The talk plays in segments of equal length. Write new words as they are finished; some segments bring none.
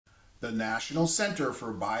The National Center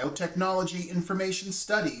for Biotechnology Information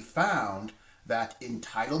Study found that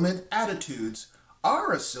entitlement attitudes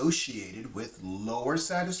are associated with lower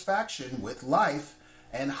satisfaction with life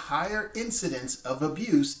and higher incidence of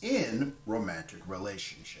abuse in romantic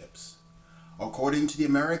relationships. According to the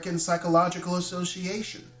American Psychological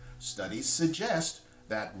Association, studies suggest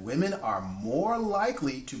that women are more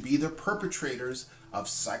likely to be the perpetrators of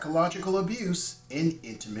psychological abuse in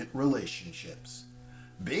intimate relationships.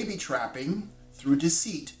 Baby trapping through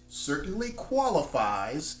deceit certainly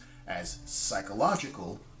qualifies as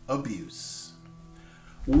psychological abuse.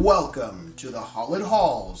 Welcome to the hallowed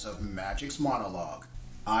halls of Magic's Monologue.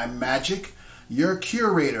 I'm Magic, your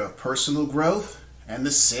curator of personal growth and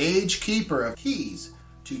the sage keeper of keys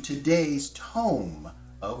to today's tome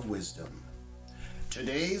of wisdom.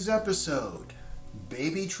 Today's episode,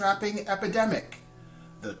 Baby Trapping Epidemic,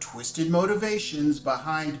 the twisted motivations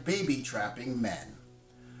behind baby trapping men.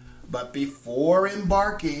 But before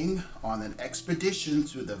embarking on an expedition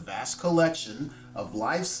through the vast collection of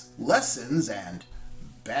life's lessons and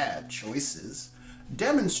bad choices,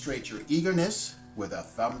 demonstrate your eagerness with a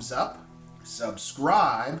thumbs up,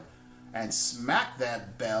 subscribe, and smack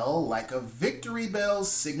that bell like a victory bell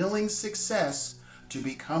signaling success to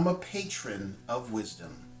become a patron of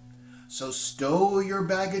wisdom. So stow your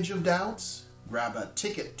baggage of doubts, grab a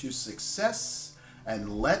ticket to success, and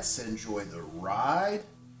let's enjoy the ride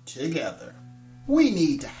together. We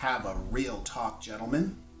need to have a real talk,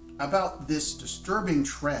 gentlemen, about this disturbing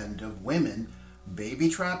trend of women baby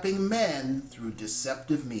trapping men through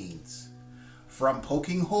deceptive means. From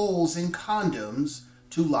poking holes in condoms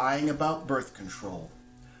to lying about birth control.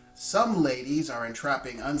 Some ladies are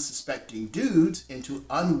entrapping unsuspecting dudes into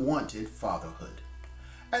unwanted fatherhood.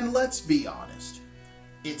 And let's be honest,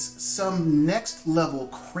 it's some next level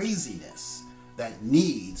craziness that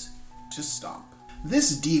needs to stop.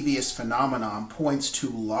 This devious phenomenon points to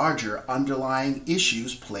larger underlying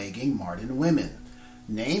issues plaguing modern women,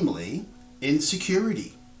 namely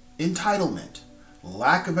insecurity, entitlement,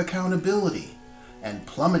 lack of accountability, and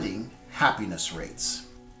plummeting happiness rates.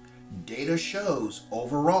 Data shows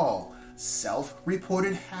overall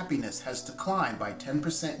self-reported happiness has declined by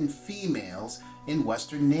 10% in females in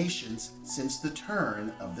Western nations since the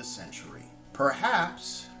turn of the century.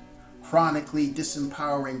 Perhaps chronically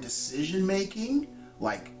disempowering decision-making,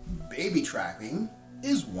 like baby trapping,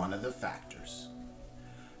 is one of the factors.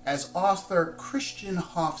 As author Christian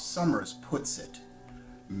Hoff Sommers puts it,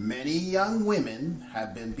 many young women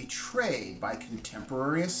have been betrayed by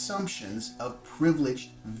contemporary assumptions of privileged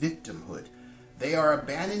victimhood. They are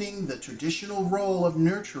abandoning the traditional role of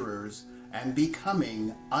nurturers and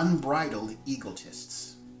becoming unbridled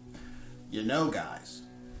egotists. You know, guys,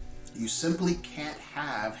 you simply can't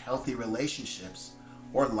have healthy relationships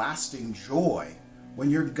or lasting joy when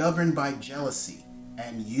you're governed by jealousy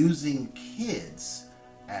and using kids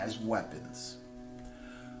as weapons.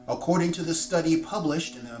 According to the study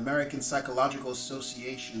published in the American Psychological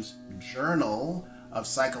Association's Journal of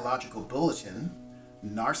Psychological Bulletin,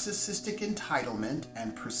 narcissistic entitlement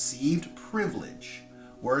and perceived privilege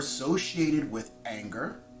were associated with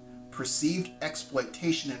anger, perceived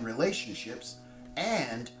exploitation in relationships,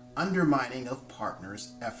 and undermining of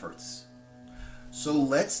partners' efforts. So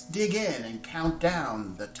let's dig in and count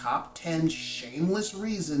down the top 10 shameless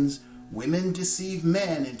reasons women deceive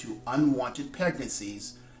men into unwanted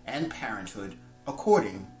pregnancies and parenthood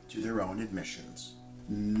according to their own admissions.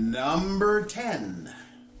 Number 10.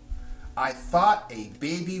 I thought a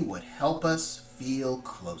baby would help us feel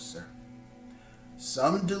closer.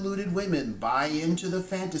 Some deluded women buy into the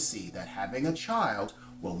fantasy that having a child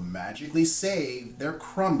will magically save their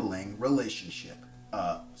crumbling relationship.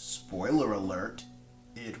 Spoiler alert,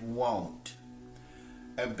 it won't.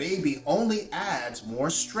 A baby only adds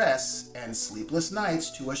more stress and sleepless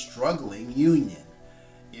nights to a struggling union.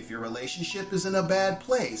 If your relationship is in a bad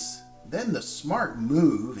place, then the smart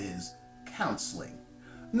move is counseling,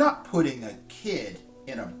 not putting a kid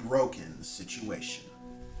in a broken situation.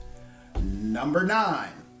 Number 9.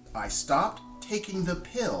 I stopped taking the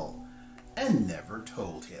pill and never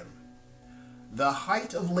told him. The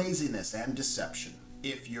height of laziness and deception.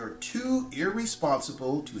 If you're too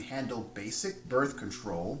irresponsible to handle basic birth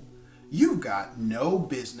control, you've got no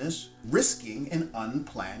business risking an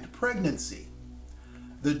unplanned pregnancy.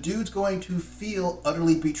 The dude's going to feel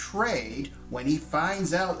utterly betrayed when he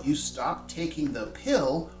finds out you stopped taking the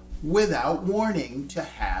pill without warning to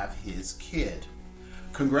have his kid.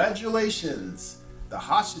 Congratulations, the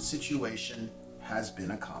hostage situation has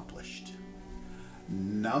been accomplished.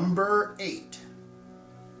 Number 8.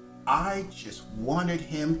 I just wanted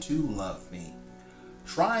him to love me.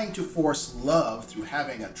 Trying to force love through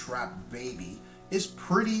having a trapped baby is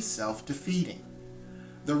pretty self-defeating.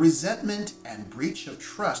 The resentment and breach of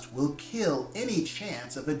trust will kill any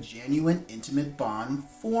chance of a genuine intimate bond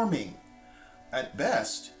forming. At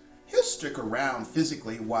best, he'll stick around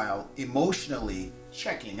physically while emotionally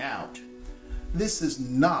checking out. This is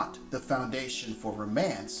not the foundation for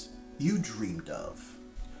romance you dreamed of.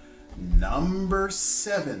 Number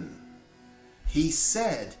 7. He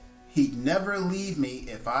said he'd never leave me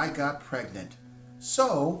if I got pregnant,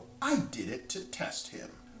 so I did it to test him.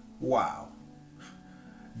 Wow.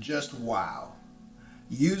 Just wow.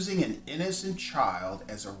 Using an innocent child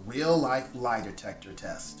as a real-life lie detector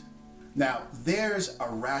test. Now, there's a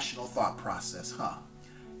rational thought process, huh?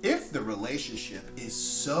 If the relationship is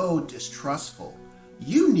so distrustful,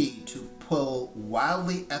 you need to pull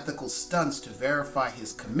wildly ethical stunts to verify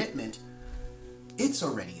his commitment. It's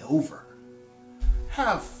already over.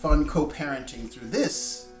 Have fun co-parenting through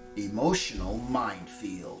this emotional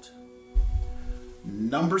minefield.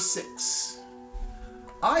 Number 6.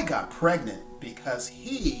 I got pregnant because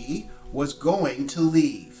he was going to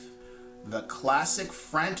leave. The classic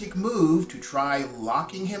frantic move to try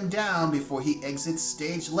locking him down before he exits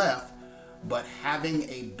stage left, but having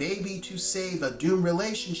a baby to save a doomed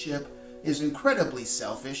relationship is incredibly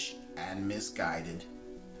selfish and misguided.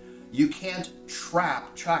 You can't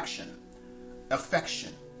trap traction,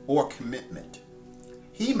 affection, or commitment.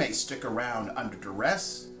 He may stick around under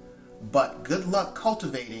duress, but good luck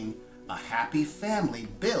cultivating a happy family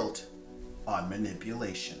built on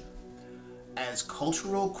manipulation. As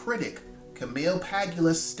cultural critic Camille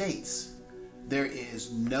Pagula states, there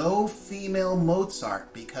is no female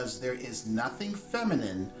Mozart because there is nothing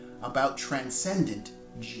feminine about transcendent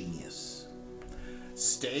genius.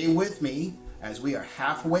 Stay with me as we are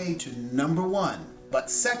halfway to number 1. But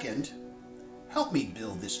second, help me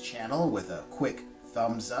build this channel with a quick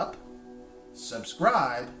thumbs up,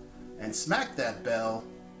 subscribe, and smack that bell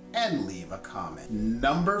and leave a comment.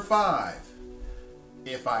 Number 5.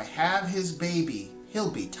 If I have his baby, he'll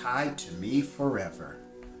be tied to me forever.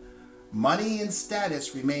 Money and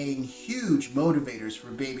status remain huge motivators for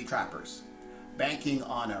baby trappers, banking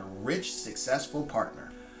on a rich, successful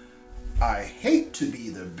partner. I hate to be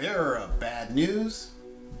the bearer of bad news,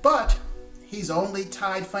 but he's only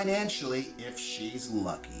tied financially if she's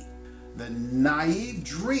lucky. The naive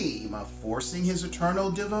dream of forcing his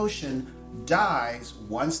eternal devotion dies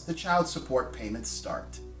once the child support payments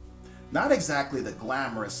start. Not exactly the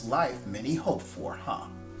glamorous life many hope for, huh?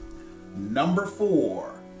 Number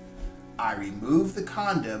 4. I removed the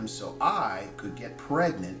condoms so I could get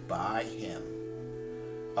pregnant by him.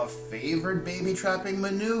 A favored baby trapping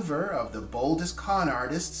maneuver of the boldest con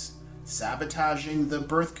artists, sabotaging the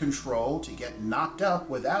birth control to get knocked up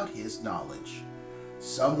without his knowledge.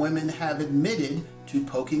 Some women have admitted to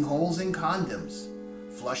poking holes in condoms,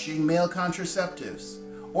 flushing male contraceptives,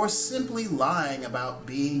 or simply lying about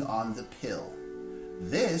being on the pill.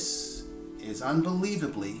 This is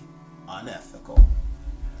unbelievably unethical.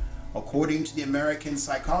 According to the American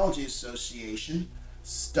Psychology Association,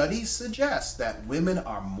 studies suggest that women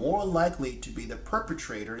are more likely to be the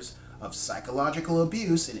perpetrators of psychological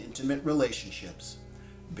abuse in intimate relationships.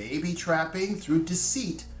 Baby trapping through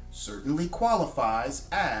deceit certainly qualifies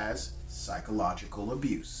as psychological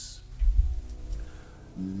abuse.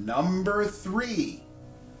 Number 3.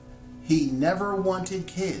 He never wanted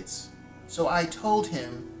kids, so I told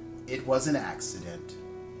him it was an accident.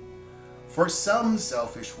 For some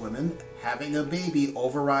selfish women, having a baby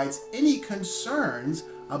overrides any concerns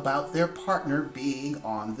about their partner being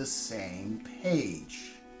on the same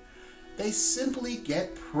page. They simply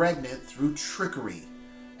get pregnant through trickery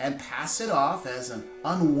and pass it off as an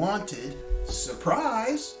unwanted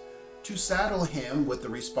surprise to saddle him with the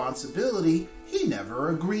responsibility he never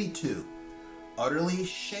agreed to. Utterly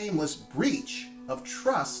shameless breach of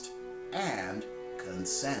trust and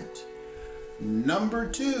consent. Number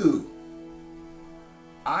 2.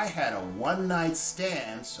 I had a one-night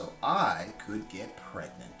stand so I could get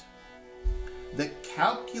pregnant. The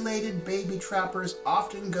calculated baby trappers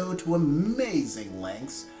often go to amazing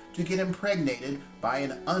lengths to get impregnated by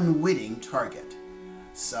an unwitting target.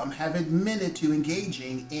 Some have admitted to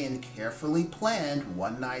engaging in carefully planned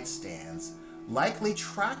one-night stands, likely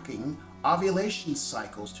tracking ovulation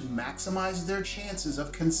cycles to maximize their chances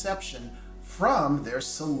of conception from their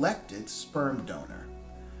selected sperm donor.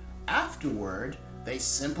 Afterward, they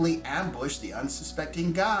simply ambush the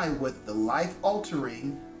unsuspecting guy with the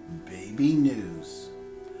life-altering baby news.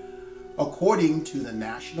 According to the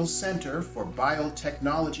National Center for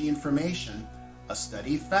Biotechnology Information, a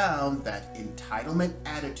study found that entitlement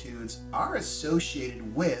attitudes are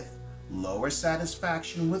associated with lower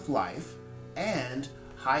satisfaction with life, and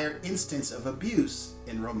higher instance of abuse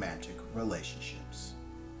in romantic relationships.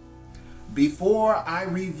 Before I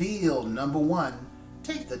reveal number 1,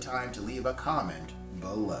 take the time to leave a comment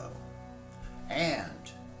below.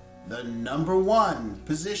 And the number 1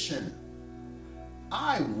 position.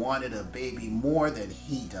 I wanted a baby more than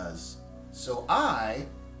he does, so I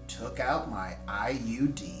took out my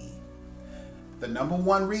IUD. The number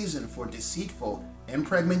 1 reason for deceitful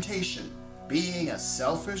impregnation, being a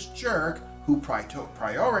selfish jerk who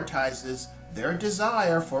prioritizes their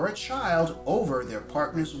desire for a child over their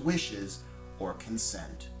partner's wishes or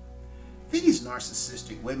consent. These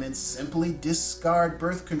narcissistic women simply discard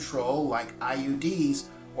birth control like IUDs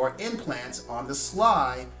or implants on the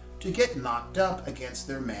sly to get knocked up against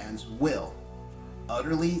their man's will.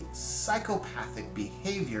 Utterly psychopathic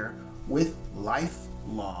behavior with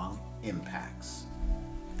lifelong impacts.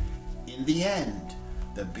 In the end,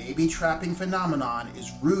 the baby trapping phenomenon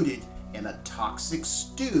is rooted in a toxic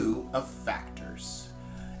stew of factors: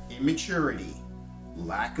 immaturity,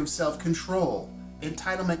 lack of self-control,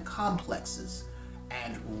 entitlement complexes,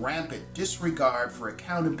 and rampant disregard for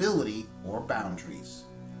accountability or boundaries.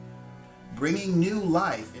 Bringing new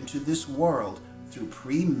life into this world through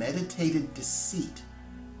premeditated deceit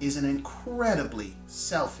is an incredibly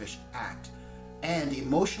selfish act and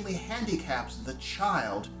emotionally handicaps the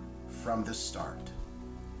child from the start.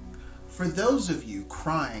 For those of you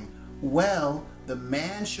crying, well, the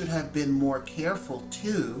man should have been more careful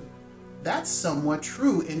too, that's somewhat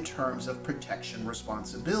true in terms of protection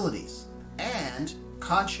responsibilities. And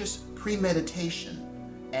conscious premeditation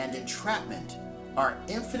and entrapment are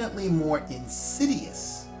infinitely more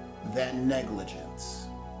insidious than negligence.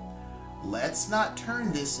 Let's not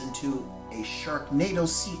turn this into a Sharknado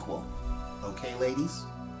sequel, okay, ladies?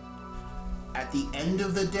 At the end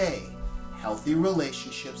of the day, healthy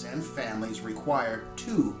relationships and families require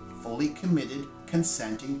 2 fully committed,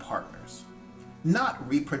 consenting partners, not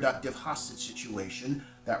reproductive hostage situation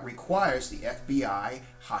that requires the FBI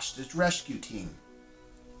hostage rescue team.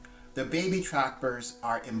 The baby trappers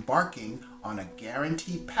are embarking on a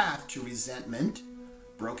guaranteed path to resentment,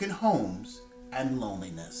 broken homes, and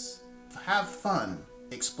loneliness. Have fun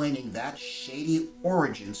explaining that shady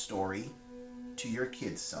origin story to your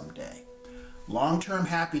kids someday. Long-term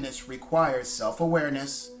happiness requires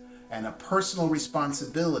self-awareness and a personal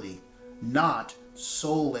responsibility, not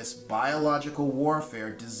soulless biological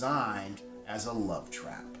warfare designed as a love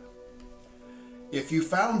trap. If you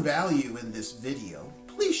found value in this video,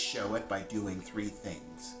 please show it by doing 3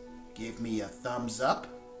 things. Give me a thumbs up,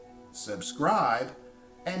 subscribe,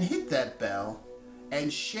 and hit that bell,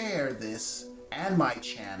 and share this and my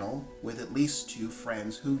channel with at least 2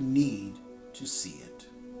 friends who need to see it.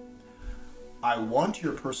 I want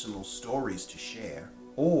your personal stories to share,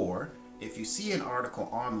 or if you see an article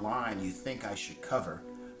online you think I should cover,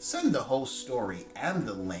 send the whole story and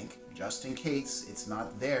the link just in case it's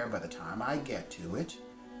not there by the time I get to it.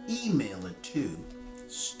 Email it to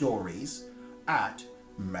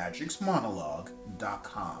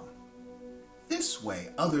stories@magicsmonologue.com. This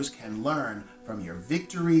way others can learn from your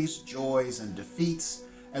victories, joys, and defeats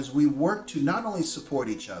as we work to not only support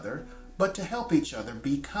each other, but to help each other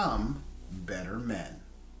become better men.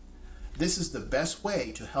 This is the best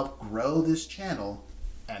way to help grow this channel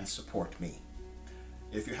and support me.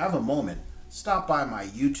 If you have a moment, stop by my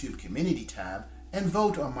YouTube community tab and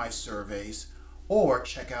vote on my surveys or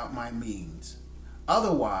check out my memes.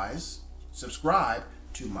 Otherwise, subscribe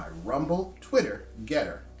to my Rumble, Twitter,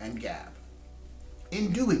 Getter, and Gab.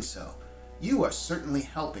 In doing so, you are certainly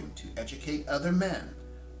helping to educate other men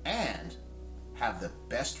and have the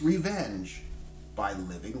best revenge by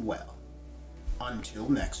living well. Until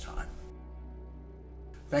next time.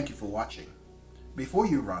 Thank you for watching. Before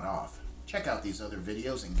you run off, check out these other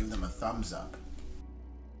videos and give them a thumbs up.